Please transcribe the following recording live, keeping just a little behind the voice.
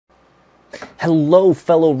Hello,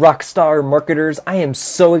 fellow rockstar marketers. I am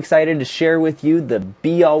so excited to share with you the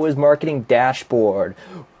Be Always Marketing dashboard.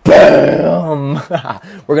 Bam!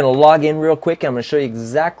 We're going to log in real quick and I'm going to show you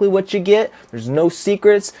exactly what you get. There's no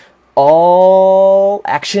secrets. All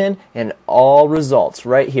action and all results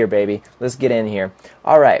right here, baby. Let's get in here.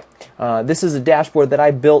 All right. This is a dashboard that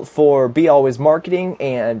I built for Be Always Marketing,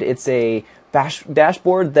 and it's a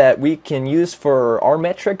dashboard that we can use for our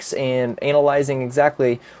metrics and analyzing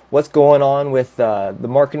exactly what's going on with the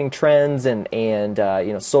marketing trends and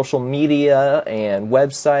social media and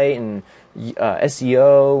website and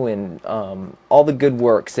SEO and all the good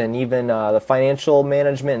works, and even the financial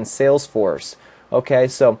management and Salesforce. Okay,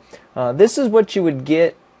 so this is what you would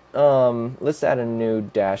get. Let's add a new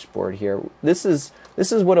dashboard here. This is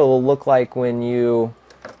what it will look like when you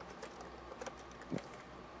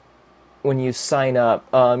sign up.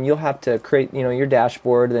 You'll have to create your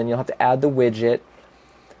dashboard, then you'll have to add the widget.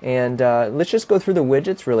 And let's just go through the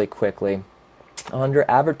widgets really quickly. Under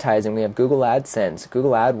advertising, we have Google AdSense,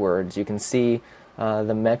 Google Adwords. You can see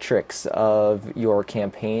the metrics of your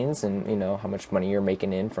campaigns and how much money you're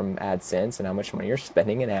making in from AdSense and how much money you're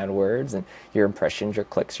spending in AdWords and your impressions, your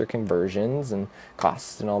clicks, your conversions and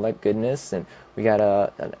costs and all that goodness. And we got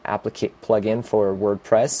an plugin for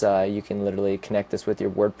WordPress. You can literally connect this with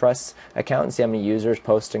your WordPress account and see how many users,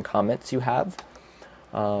 posts, and comments you have.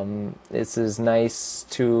 This is nice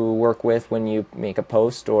to work with when you make a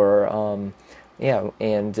post or you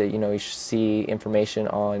should see information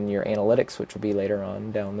on your analytics, which will be later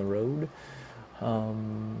on down the road.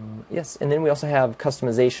 Yes, and then we also have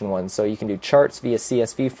customization ones, so you can do charts via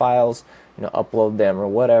CSV files, upload them or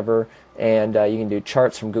whatever, and you can do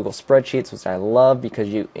charts from Google Spreadsheets, which I love because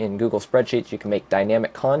in Google Spreadsheets you can make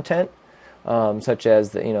dynamic content, such as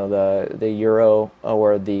the euro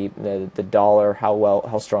or the dollar,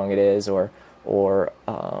 how strong it is, or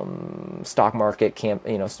stock market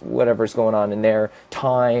whatever's going on in there,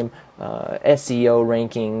 time, SEO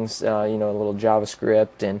rankings, a little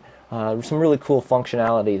JavaScript, and some really cool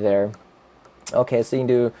functionality there. Okay, so you can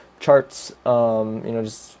do charts,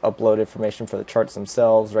 just upload information for the charts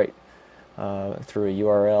themselves right through a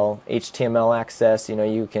URL, HTML access.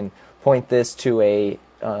 You can point this to a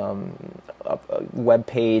web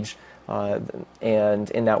page,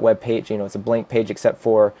 and in that web page, it's a blank page except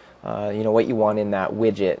for what you want in that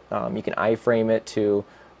widget. You can iframe it to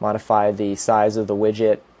modify the size of the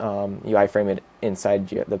widget. You iframe it inside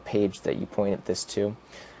the page that you pointed this to.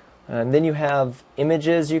 And then you have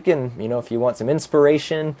images. You can, if you want some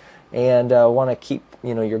inspiration and want to keep,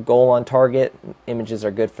 your goal on target, images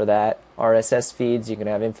are good for that. RSS feeds, you can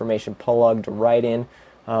have information plugged right in.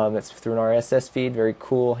 That's through an RSS feed, very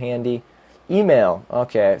cool, handy. Email.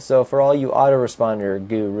 Okay, so for all you autoresponder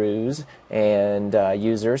gurus and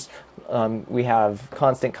users, we have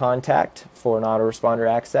Constant Contact for an autoresponder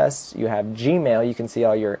access. You have Gmail. You can see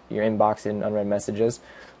all your inbox and unread messages,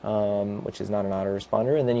 which is not an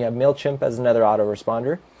autoresponder. And then you have MailChimp as another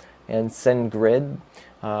autoresponder. And SendGrid.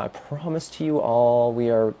 I promise to you all we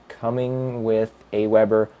are coming with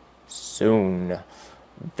Aweber soon.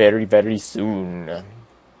 Very, very soon.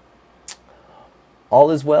 All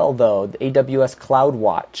is well, though. The AWS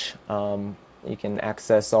CloudWatch. You can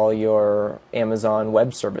access all your Amazon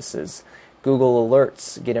Web Services. Google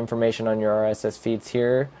Alerts. Get information on your RSS feeds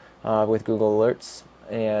here with Google Alerts.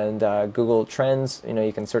 And Google Trends.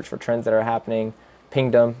 You can search for trends that are happening.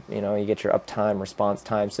 Pingdom. You get your uptime, response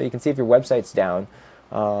time. So you can see if your website's down,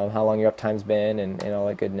 how long your uptime's been, and all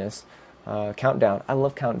that goodness. Countdown. I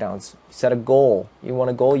love countdowns. Set a goal. You want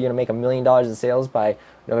a goal, you're going to make $1 million in sales by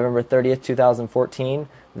November 30th, 2014,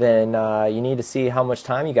 then you need to see how much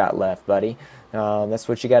time you got left, buddy. That's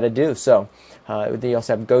what you got to do. So they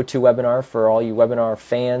also have GoToWebinar for all you webinar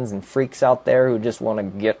fans and freaks out there who just want to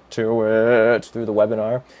get to it through the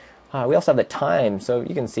webinar. We also have the time, so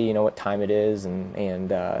you can see what time it is, and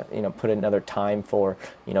put another time for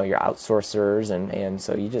your outsourcers, and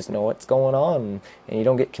so you just know what's going on, and you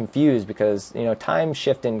don't get confused because time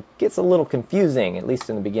shifting gets a little confusing, at least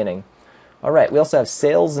in the beginning. All right, we also have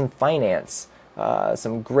sales and finance,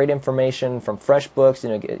 some great information from Freshbooks.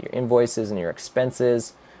 Get your invoices and your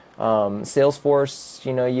expenses. Salesforce,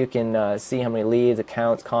 you can see how many leads,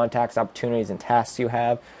 accounts, contacts, opportunities, and tasks you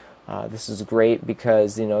have. This is great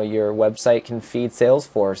because your website can feed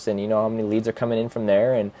Salesforce, and how many leads are coming in from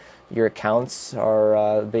there, and your accounts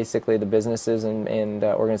are basically the businesses and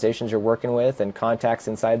organizations you're working with, and contacts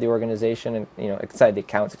inside the organization and inside the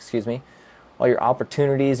accounts, excuse me. All your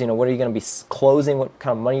opportunities, what are you going to be closing, what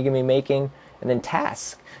kind of money you're going to be making, and then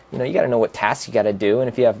tasks. You got to know what tasks you got to do, and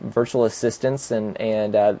if you have virtual assistants and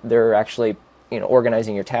they're actually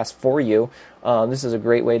organizing your tasks for you, this is a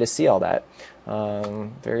great way to see all that.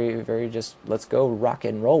 Just let's go rock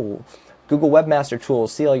and roll. Google Webmaster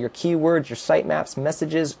Tools, see all your keywords, your sitemaps,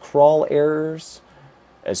 messages, crawl errors,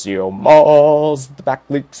 seomoz, the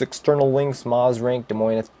backlinks, external links, moz rank,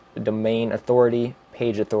 domain authority,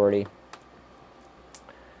 page authority.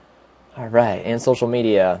 All right, and social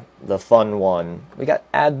media, the fun one. We got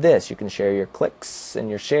addthis. You can share your clicks and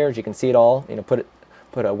your shares. You can see it all. Put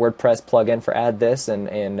a WordPress plugin for addthis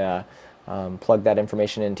and plug that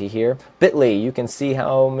information into here. Bitly, you can see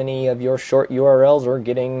how many of your short URLs are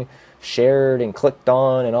getting shared and clicked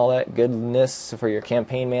on and all that goodness for your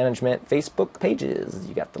campaign management. Facebook pages,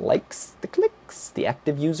 you got the likes, the clicks, the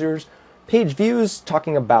active users, page views,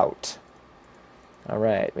 talking about. All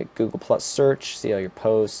right, Google Plus search, see all your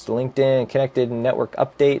posts, LinkedIn, connected network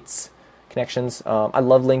updates, connections. I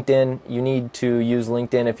love LinkedIn. You need to use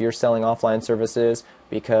LinkedIn if you're selling offline services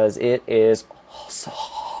because it is awesome.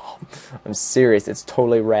 I'm serious, it's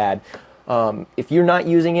totally rad. If you're not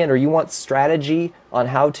using it or you want strategy on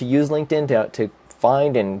how to use LinkedIn to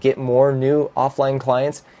find and get more new offline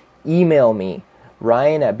clients, email me,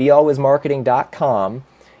 Ryan@bealwaysmarketing.com,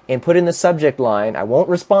 and put in the subject line, I won't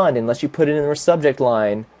respond unless you put it in the subject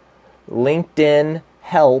line, LinkedIn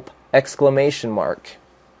help, !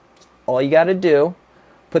 All you got to do,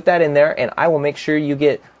 put that in there, and I will make sure you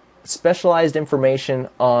get specialized information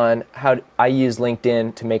on how I use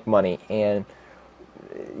LinkedIn to make money. And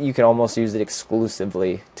you can almost use it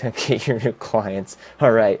exclusively to get your new clients.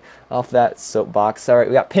 All right, off that soapbox. All right,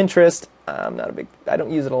 we got Pinterest. I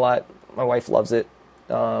don't use it a lot. My wife loves it.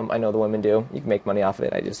 I know the women do. You can make money off of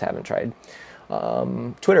it. I just haven't tried.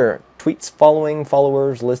 Twitter, tweets, following,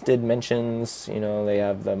 followers, listed, mentions. They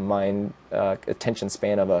have the attention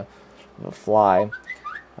span of a fly.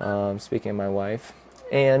 Speaking of my wife.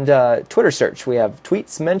 And Twitter search, we have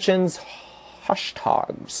tweets, mentions,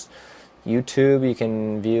 hashtags. YouTube, you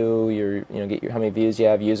can view how many views you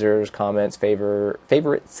have, users, comments,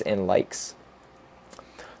 favorites, and likes.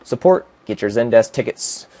 Support, get your Zendesk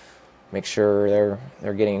tickets. Make sure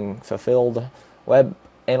they're getting fulfilled. Web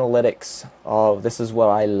analytics. Oh, this is what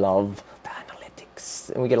I love. The analytics.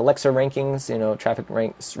 And we get Alexa rankings, traffic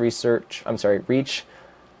ranks, reach,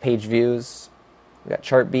 page views. We got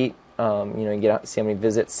chartbeat. You get out to see how many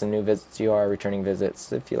visits and new visits you are, returning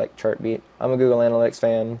visits. If you like chartbeat, I'm a Google Analytics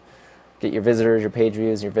fan. Get your visitors, your page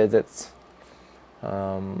views, your visits.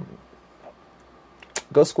 Go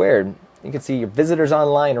squared. You can see your visitors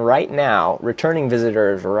online right now, returning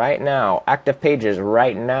visitors right now, active pages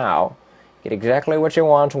right now. Get exactly what you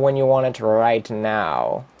want when you want it right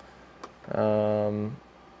now.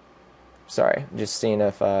 Sorry, just seeing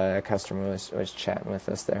if a customer was chatting with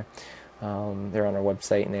us there. They're on our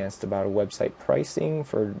website and they asked about a website pricing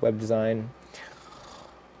for web design.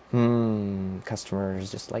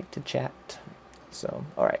 Customers just like to chat. So,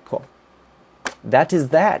 all right, cool. That is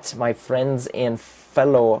that, my friends and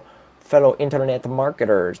fellow internet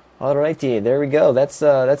marketers. Alrighty, there we go. That's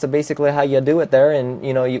basically how you do it there. And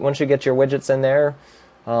once you get your widgets in there,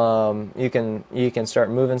 you can start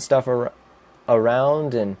moving stuff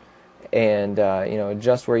around and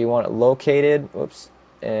adjust where you want it located. Whoops,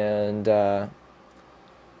 and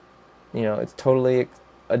it's totally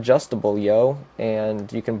adjustable, yo.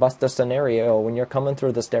 And you can bust a scenario when you're coming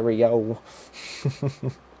through the stereo.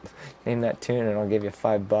 Name that tune and I'll give you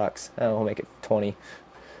 $5. I'll make it 20.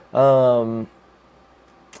 Rock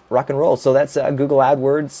and roll. So that's Google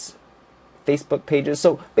AdWords, Facebook pages.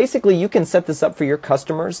 So basically you can set this up for your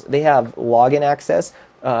customers. They have login access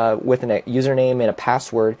with a username and a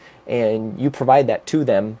password, and you provide that to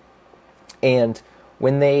them. And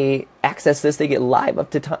when they access this, they get live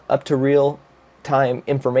up to real time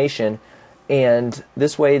information, and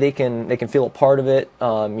this way they can feel a part of it.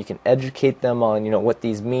 You can educate them on what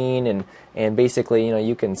these mean, and basically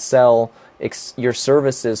you can sell your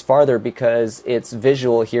services farther because it's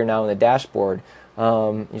visual here now in the dashboard.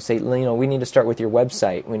 You say we need to start with your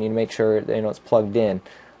website. We need to make sure it's plugged in,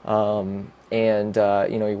 and your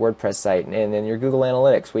WordPress site, and then your Google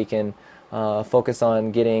Analytics. We can focus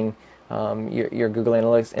on getting your Google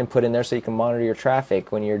Analytics input in there so you can monitor your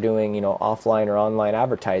traffic when you're doing offline or online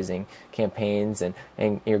advertising campaigns, and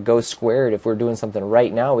your Go Squared. If we're doing something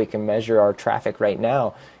right now, we can measure our traffic right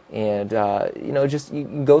now, and just you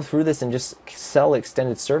can go through this and just sell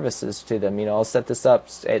extended services to them. I'll set this up,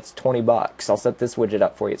 it's $20. I'll set this widget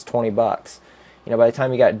up for you, it's $20. By the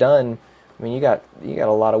time you got done, you got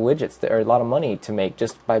a lot of widgets there, a lot of money to make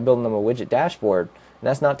just by building them a widget dashboard. And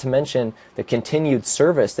that's not to mention the continued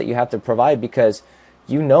service that you have to provide, because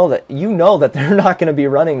you know that they're not going to be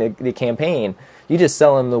running the campaign. You just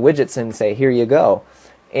sell them the widgets and say, here you go.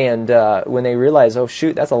 And when they realize, oh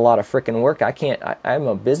shoot, that's a lot of freaking work. I'm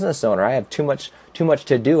a business owner. I have too much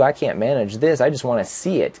to do. I can't manage this. I just want to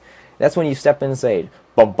see it. That's when you step in and say,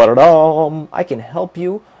 bum, ba-da-dum, I can help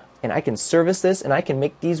you, and I can service this, and I can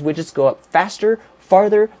make these widgets go up faster,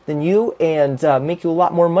 farther than you, and make you a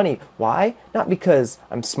lot more money. Why? Not because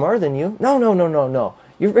I'm smarter than you. No, no, no, no, no.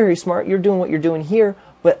 You're very smart. You're doing what you're doing here,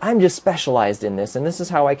 but I'm just specialized in this, and this is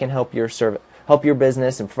how I can help your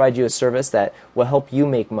business and provide you a service that will help you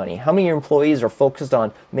make money. How many of your employees are focused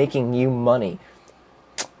on making you money?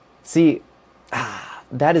 See,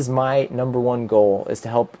 that is my #1 goal, is to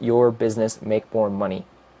help your business make more money.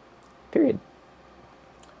 Period.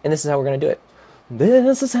 And this is how we're going to do it.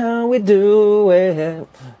 This is how we do it.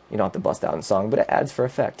 You don't have to bust out in song, but it adds for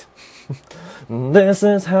effect. This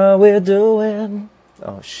is how we do it.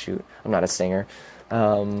 Oh, shoot. I'm not a singer.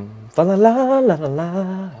 Fa la la la la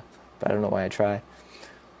la. But I don't know why I try.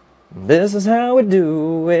 This is how we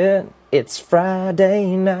do it. It's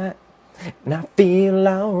Friday night, and I feel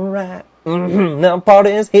alright. Now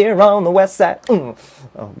party's here on the west side. Oh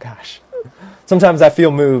gosh. Sometimes I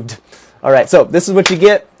feel moved. Alright, so this is what you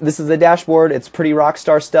get. This is the dashboard. It's pretty rock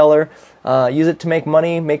star stellar. Use it to make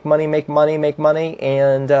money, and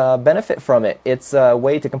benefit from it. It's a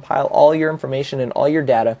way to compile all your information and all your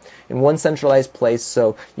data in one centralized place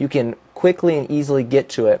so you can quickly and easily get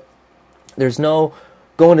to it. There's no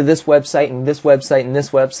going to this website and this website and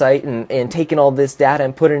this website and taking all this data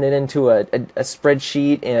and putting it into a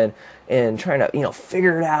spreadsheet and trying to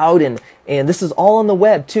figure it out, and this is all on the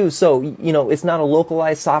web too, so it's not a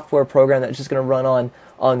localized software program that's just going to run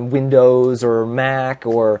on Windows or Mac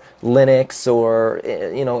or Linux or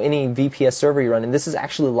any VPS server you run, and this is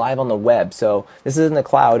actually live on the web. So this is in the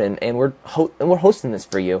cloud, and we're hosting this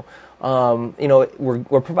for you.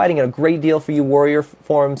 We're providing a great deal for you Warrior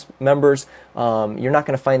Forums members. You're not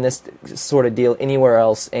going to find this sort of deal anywhere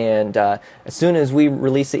else. And as soon as we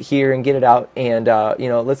release it here and get it out, and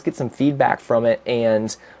let's get some feedback from it.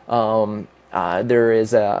 And there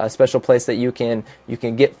is a special place that you can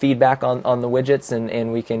get feedback on the widgets,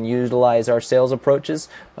 and we can utilize our sales approaches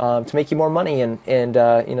to make you more money, and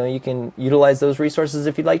you can utilize those resources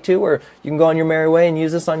if you'd like to, or you can go on your merry way and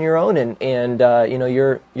use this on your own, and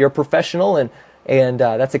you're a professional, and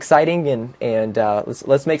that's exciting, and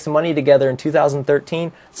let's make some money together in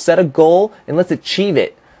 2013. Set a goal and let's achieve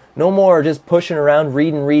it. No more just pushing around,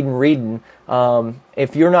 reading.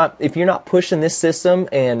 If you're not pushing this system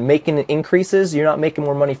and making increases, you're not making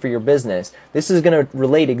more money for your business. This is going to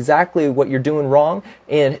relate exactly what you're doing wrong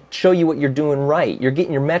and show you what you're doing right. You're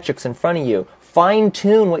getting your metrics in front of you. Fine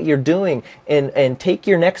tune what you're doing and take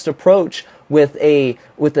your next approach with a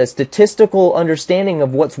statistical understanding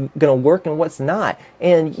of what's going to work and what's not.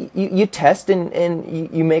 And you test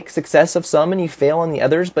and you make success of some and you fail on the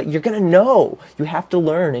others, but you're going to know. You have to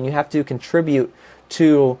learn and you have to contribute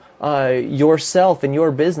to yourself and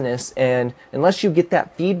your business. And unless you get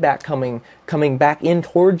that feedback coming back in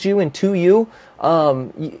towards you and to you,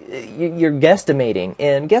 you're guesstimating.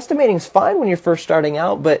 And guesstimating is fine when you're first starting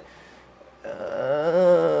out, but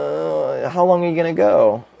how long are you going to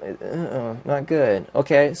go? Not good.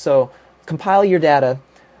 Okay, so compile your data,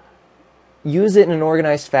 use it in an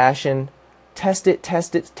organized fashion, test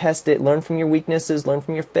it, learn from your weaknesses, learn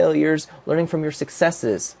from your failures, learning from your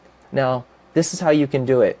successes. Now, this is how you can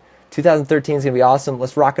do it. 2013 is going to be awesome.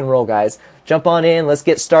 Let's rock and roll, guys. Jump on in. Let's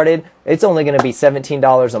get started. It's only going to be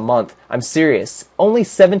 $17 a month. I'm serious. Only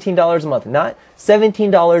 $17 a month. Not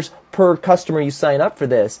 $17 per customer you sign up for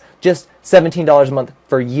this. Just $17 a month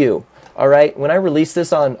for you. All right? When I release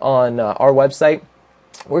this on our website,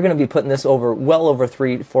 we're going to be putting this well over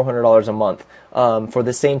 $300-400 a month for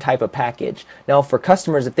the same type of package. Now, for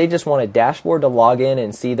customers, if they just want a dashboard to log in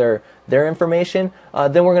and see their information,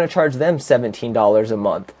 then we're going to charge them $17 a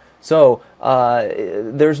month. So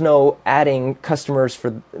there's no adding customers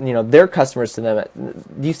for their customers to them.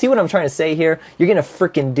 Do you see what I'm trying to say here? You're getting a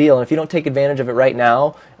freaking deal, and if you don't take advantage of it right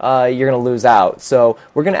now, you're going to lose out. So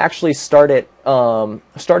we're going to actually start it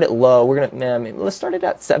low. We're going to let's start it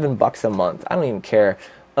at $7 a month. I don't even care.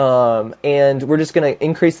 And we're just going to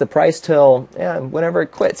increase the price till whenever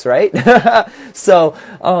it quits, right? So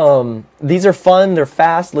these are fun. They're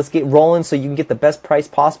fast. Let's get rolling so you can get the best price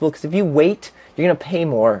possible. Because if you wait, you're going to pay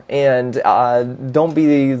more. And don't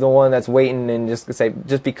be the one that's waiting and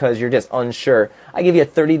just because you're just unsure. I give you a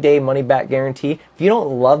 30-day money-back guarantee. If you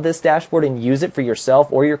don't love this dashboard and use it for yourself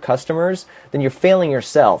or your customers, then you're failing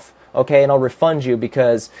yourself. okay, and I'll refund you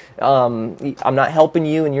because I'm not helping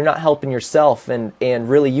you and you're not helping yourself, and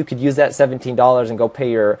really you could use that $17 and go pay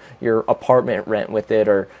your apartment rent with it,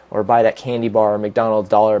 or buy that candy bar or McDonald's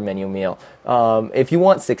dollar menu meal. If you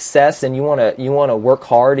want success and you want to work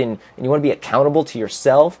hard and you want to be accountable to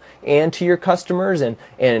yourself and to your customers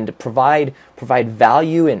and provide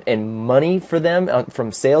value and money for them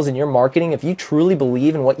from sales and your marketing, if you truly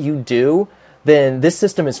believe in what you do, then this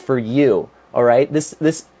system is for you. All right,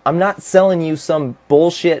 this I'm not selling you some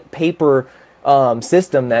bullshit paper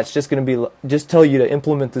system that's just going to be just tell you to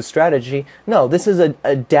implement this strategy. No, this is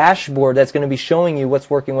a dashboard that's going to be showing you what's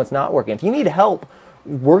working, what's not working. If you need help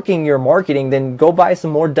working your marketing, then go buy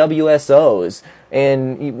some more WSOs.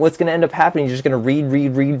 And what's going to end up happening, you're just going to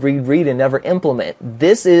read and never implement.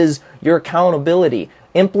 This is your accountability.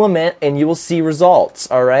 Implement and you will see results,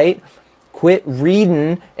 all right? Quit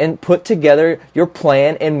reading and put together your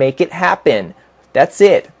plan and make it happen. That's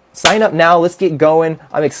it. Sign up now. Let's get going.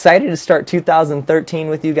 I'm excited to start 2013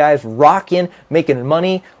 with you guys, rocking, making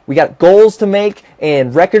money. We got goals to make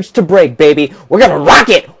and records to break, baby. We're going to rock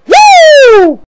it. Woo!